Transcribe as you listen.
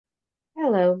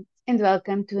Hello, and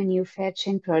welcome to a new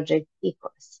FAIRCHAIN project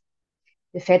e-course.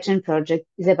 The FAIRCHAIN project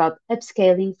is about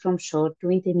upscaling from short to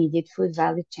intermediate food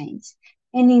value chains.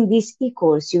 And in this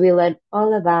e-course, you will learn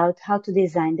all about how to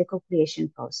design the co-creation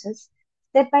process,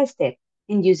 step by step,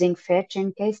 and using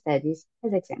FAIRCHAIN case studies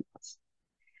as examples.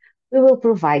 We will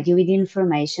provide you with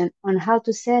information on how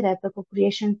to set up a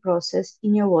co-creation process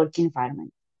in your work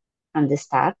environment, from the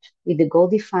start with the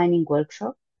goal-defining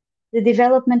workshop, the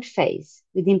development phase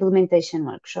with the implementation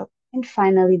workshop, and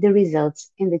finally the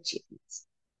results and achievements.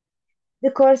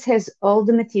 The course has all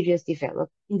the materials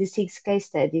developed in the 6 case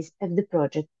studies of the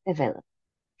project available,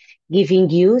 giving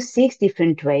you 6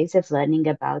 different ways of learning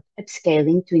about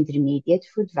upscaling to intermediate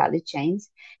food value chains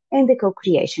and the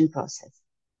co-creation process.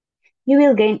 You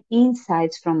will gain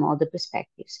insights from all the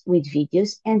perspectives with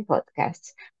videos and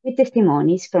podcasts with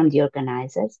testimonies from the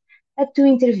organizers up to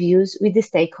interviews with the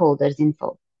stakeholders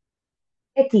involved.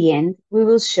 At the end, we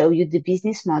will show you the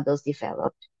business models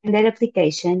developed and their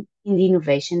application in the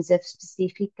innovations of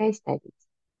specific case studies.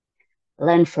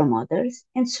 Learn from others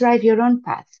and strive your own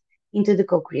path into the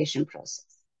co-creation process.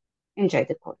 Enjoy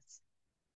the course.